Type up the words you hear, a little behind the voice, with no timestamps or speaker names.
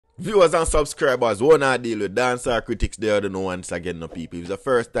Viewers and subscribers, wanna deal with Dancehall Critics the other no once again, no people. If it's the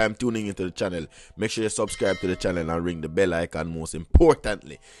first time tuning into the channel, make sure you subscribe to the channel and ring the bell icon most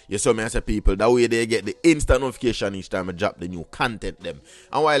importantly. You saw me as a people, that way they get the instant notification each time I drop the new content them.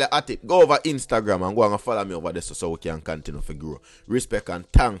 And while you're at it, go over Instagram and go and follow me over there so we can continue to grow. Respect and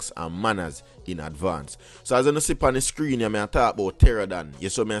thanks and manners in advance. So as you see on the screen, I talk about Terro. You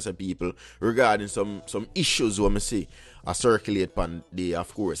saw me as a people regarding some issues what me see. I circulate on the,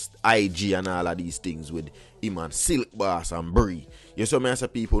 of course, IG and all of these things with him and Silk Boss and Brii. You saw me as a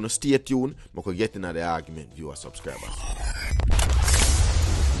people, stay tuned, I could get into the argument, viewer subscribers.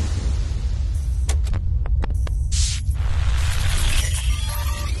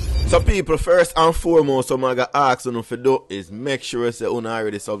 So people, first and foremost, what I got ask you to do is make sure you say you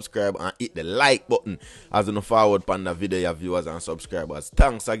already subscribe and hit the like button as you forward on the video, your viewers and subscribers.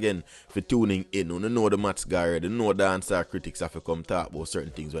 Thanks again for tuning in. You know the match guy already, you know Dancehall Critics have to come talk about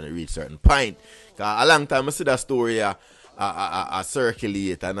certain things when they reach certain point. Cause a long time I see that story I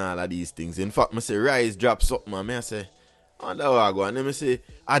circulate and all of these things. In fact, I say Rise drop something and I say, I wonder how I go. And then I say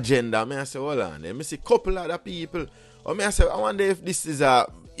agenda, I say hold on. Then I see couple other people. Or I say I wonder if this is a,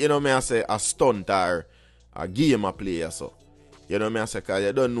 you know me I say a stunt or a game I play or so. You know me I say cause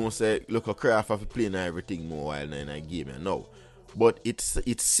you don't know say look a craft of playing everything more while in a game now. But it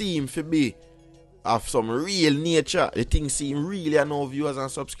seems to be of some real nature. The thing seem really enough viewers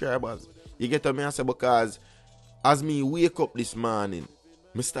and subscribers. You get what me I say because as me wake up this morning,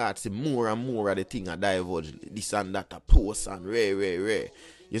 me start see more and more of the thing I divulge this and that a post and rare.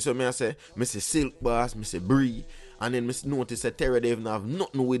 You see me I say Silk Boss, me say Brii. And then I notice that Terro don't have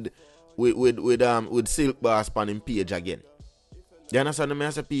nothing with Silk Boss on him page again. You understand me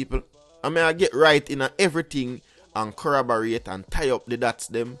as a people? I get right in everything and corroborate and tie up the dots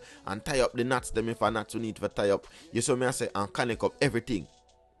them and tie up the knots them if I not to need to tie up. You see me I say and connect up everything.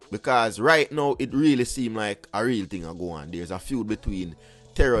 Because right now it really seems like a real thing I go on. There's a feud between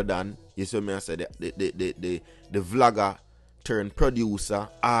Terro, you see me I say the vlogger turned producer,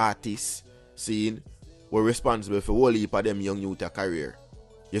 artist, seeing were responsible for whole heap of them young youth career.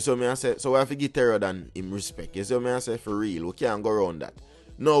 You see me I say, so we have to give Terro him respect. You see me I say, for real, we can't go around that.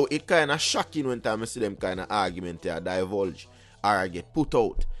 No, it kind of shocking when time I see them kind of argument here divulge or get put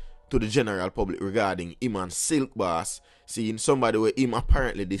out to the general public regarding him and Silk Boss, seeing somebody where him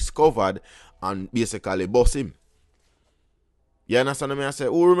apparently discovered and basically boss him. You understand me I say?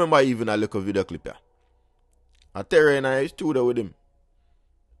 Who remember even a little video clip here? A Terro and I studio with him.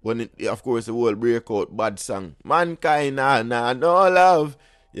 When it, of course, the whole breakout bad song. Mankind nah no love.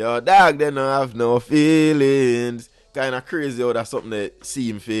 Your dog they don't have no feelings. Kind of crazy how that's something that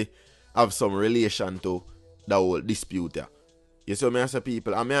seem to have some relation to that whole dispute here. You see me as a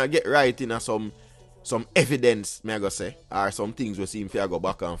people. I mean I get right in some evidence, may I go say, or some things we seem to go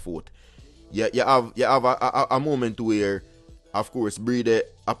back and forth. You have a moment where, of course, Brii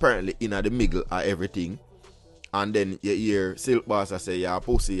apparently in the middle of everything. And then you hear Silk Boss say, you're a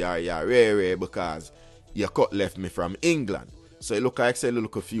pussy or you're rare because you cut left me from England. So it look like say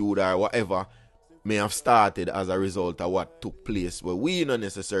look a feud or whatever may have started as a result of what took place. But we don't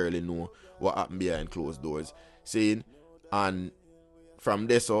necessarily know what happened behind closed doors. Saying, and from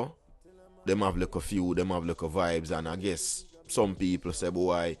this so, them have look a feud, them have look a vibes, and I guess some people say,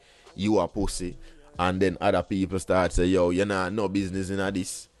 boy, you a pussy. And then other people start say, yo, you're not no business in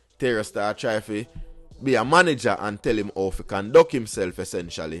this. Terro start try to be a manager and tell him how to conduct himself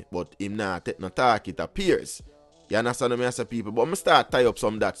essentially, but him not take no talk, it appears. You understand me as a people? But I start tie up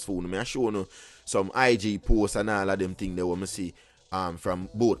some that's phone. I show you some IG posts and all of them things that we see from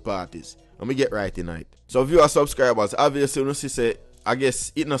both parties. Let me get right tonight. So viewer subscribers, obviously you see say I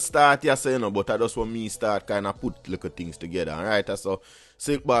guess it not start yes, you know, but I just want me start kind of put little things together. Alright, so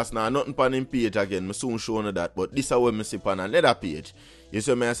Silk Boss now nothing on him page again. I soon show you that, but this is what I see on another page. You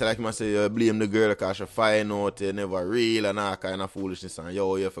see me I say like I say blame the girl because she find out you never real and all kind of foolishness and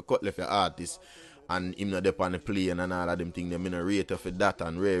yo you have to cut left your artist and him not up on the plane and all of them things them in a rate for that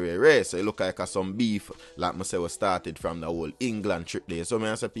and rare. So it look like some beef like I say was started from the whole England trip there. So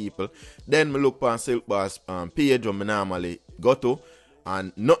I say people, then I look on Silk Boss page where I normally go to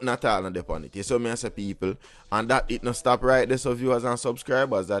and nothing at all on it. You see me I say people, and that it not stop right there. So viewers and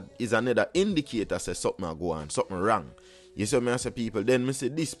subscribers, that is another indicator say something go on, something wrong. You see me I say people, then me say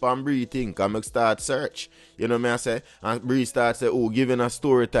this pan Brii thing, and I start search. You know me I say, and Brii start say, oh, giving a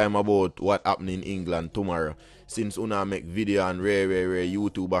story time about what happened in England tomorrow. Since una make video and rare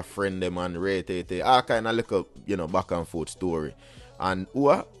YouTuber friend them and rare all kind of little, you know, back and forth story. And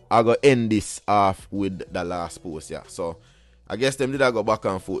I go end this off with the last post, yeah. So I guess them did I go back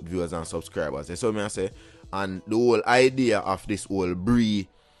and forth viewers and subscribers. So me I say, and the whole idea of this whole Brii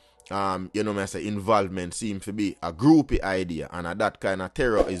you know me I say involvement seems to be a groupie idea, and that kind of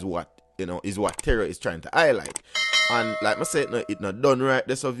terror is what Terro is trying to highlight. And like I said, it not done right.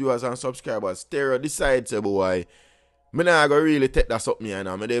 This of viewers and subscribers. Terro decides, boy, me not go really take that up me, and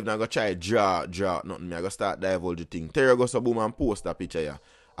I'm not go try draw nothing. Me I go start divulge the thing. Terro go so boom and post that picture here.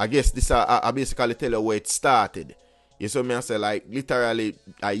 I guess this I basically tell you where it started. You saw me I say like literally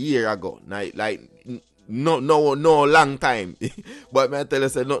a year ago. Like no long time. But me I tell you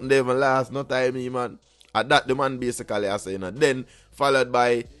say nothing they even last, no time, man. At that the man basically I say, then followed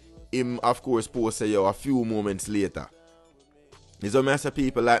by him of course post say a few moments later. You saw me I say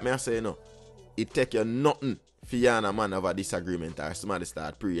people like me I say it take you nothing for you and a man have a disagreement or somebody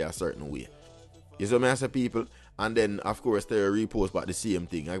start pray a certain way. You see me I say people, and then of course they repost back the same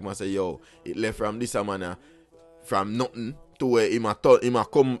thing. I must say it left from this manner from nothing to where he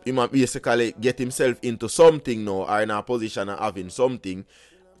might basically get himself into something now, or in a position of having something,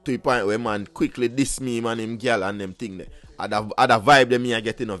 to the point where man quickly diss me, man, him girl and them thing there. Other vibe them me I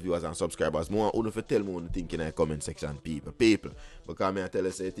get enough viewers and subscribers. More only for tell me what you think in the comment section, people. Because me I tell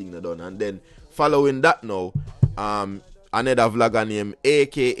you say thing not done. And then following that now, another vlogger named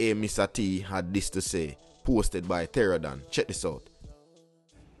aka Mr. T had this to say, posted by Terro. Check this out.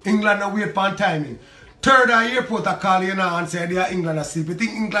 England no wait for timing. Third airport I call you now and say they are England asleep. You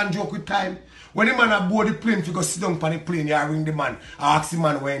think England joke with time? When the man aboard the plane, if you go sit down on the plane, you ring the man, ask the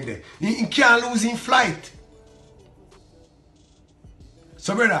man when there. He can't lose in flight.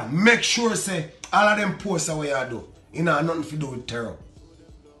 So brother, make sure say all of them posts are what you do. You know nothing to do with Terro.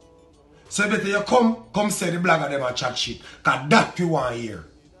 So better you come say the blogger them a chat shit. Cause that you want here.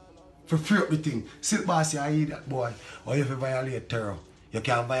 For free up the thing. Silk boss, you hear that boy. Or if you violate Terro. You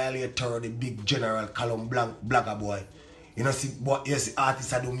can't violate Terro, the big general column blogger boy. You know see what you see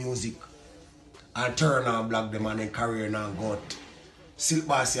artists that do music. And Terro now blog them and then career now go out. Silk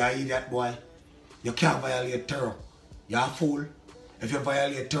boss, you hear that boy. You can't violate Terro. You're a fool. If you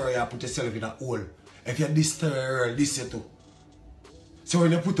violate Terro, you put yourself in a hole. If you diss Terro, diss you too. So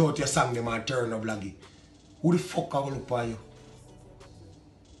when you put out your song, them and Terro no bloggy, who the fuck will look for you?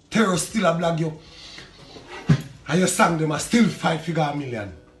 Terro still a blog you. And your song them are still 5 figure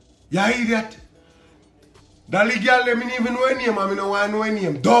million. You idiot? That legal them me even know any name, I don't want to know any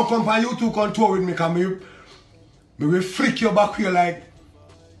name. Don't come for you to control with me, because me will flick your back here like.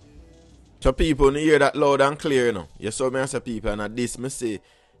 So people hear that loud and clear, you know. You saw me as a people, and at this me say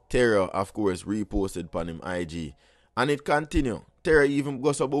Terro of course reposted upon him IG. And it continue. Terro even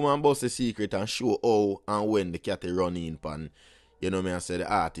goes up and bust the secret and show how and when the cat run in pan. You know me I say the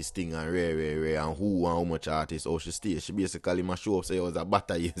artist thing and rare and who and how much artist how she stay. She basically must show up say it was a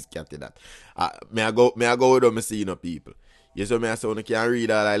better years cat that. May I go with them see people. You see me I say when you can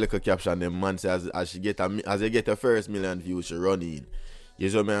read all that little caption them man say as you get her first million views she run in. You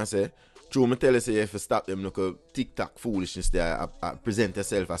see me I say true, me tell you say if you stop them look a TikTok foolishness there, present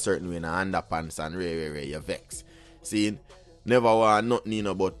yourself a certain way in underpants and rare you vex. See, never want nothing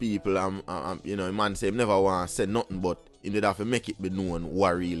about people you know, man say never want to say nothing but in order to make it be known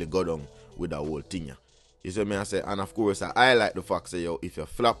what really go down with that whole thing. You see me I say, and of course I highlight the fact say if you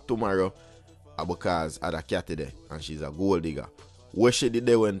flop tomorrow because I had a cat there and she's a gold digger. What she did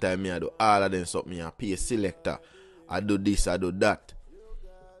there one time me I do all of them something, I pay a selector, I do this, I do that.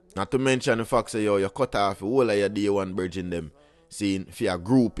 Not to mention the fact say you cut off the whole of your day one virgin them seeing for a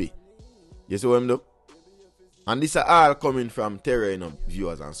groupie. You see what I'm doing? And this are all coming from Terro, you know,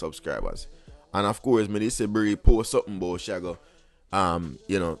 viewers and subscribers. And of course, me this say Brii post something about she go,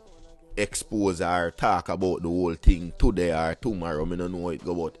 you know, expose or talk about the whole thing today or tomorrow. Me don't know what it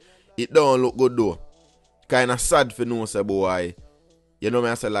go about. It don't look good though. Kinda sad for no say boy. You know me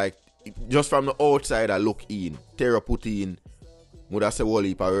I say like just from the outside I look in. Terro put in would I say whole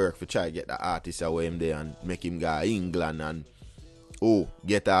heap of work for try to get the artist away him there and make him go to England and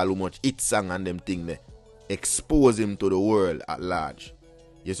get all how much hit song and them thing there. Expose him to the world at large.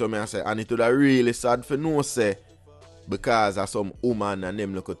 You see me I say, and it would have really sad for no say because of some woman and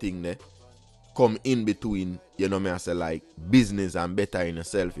them little thing there come in between, you know me I say like business and better in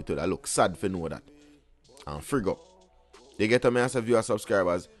yourself. It would have look sad for know that. And frig up. You get me I say viewer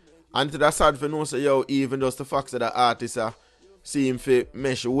subscribers. And it would have sad for no say yo, even just the fact that the artists are see him fi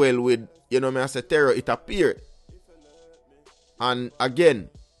mesh well with, you know me I say Terro, it appeared. And again,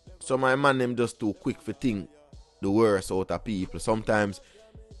 so my man them just too quick for think the worst out of people. Sometimes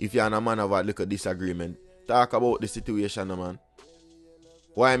if you're a man of a little disagreement, talk about the situation, man.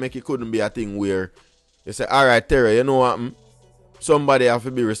 Why make it couldn't be a thing where you say, alright Terro, you know what? Somebody have to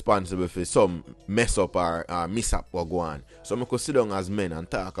be responsible for some mess up or mishap or go on. So we could sit down as men and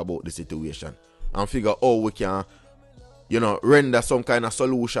talk about the situation and figure how we can you know, render some kind of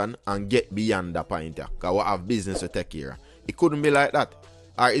solution and get beyond that point. Because we have business to take care of. It couldn't be like that.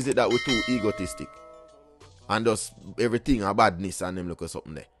 Or is it that we're too egotistic? And just everything a badness and them look at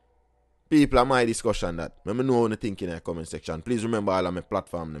something there. People are my discussion that. Let me know what you think in the comment section. Please remember all of my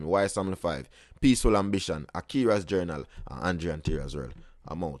platform name. Wise Family 5, Peaceful Ambition, Akira's Journal, and Andre&Tiera World.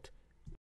 I'm out.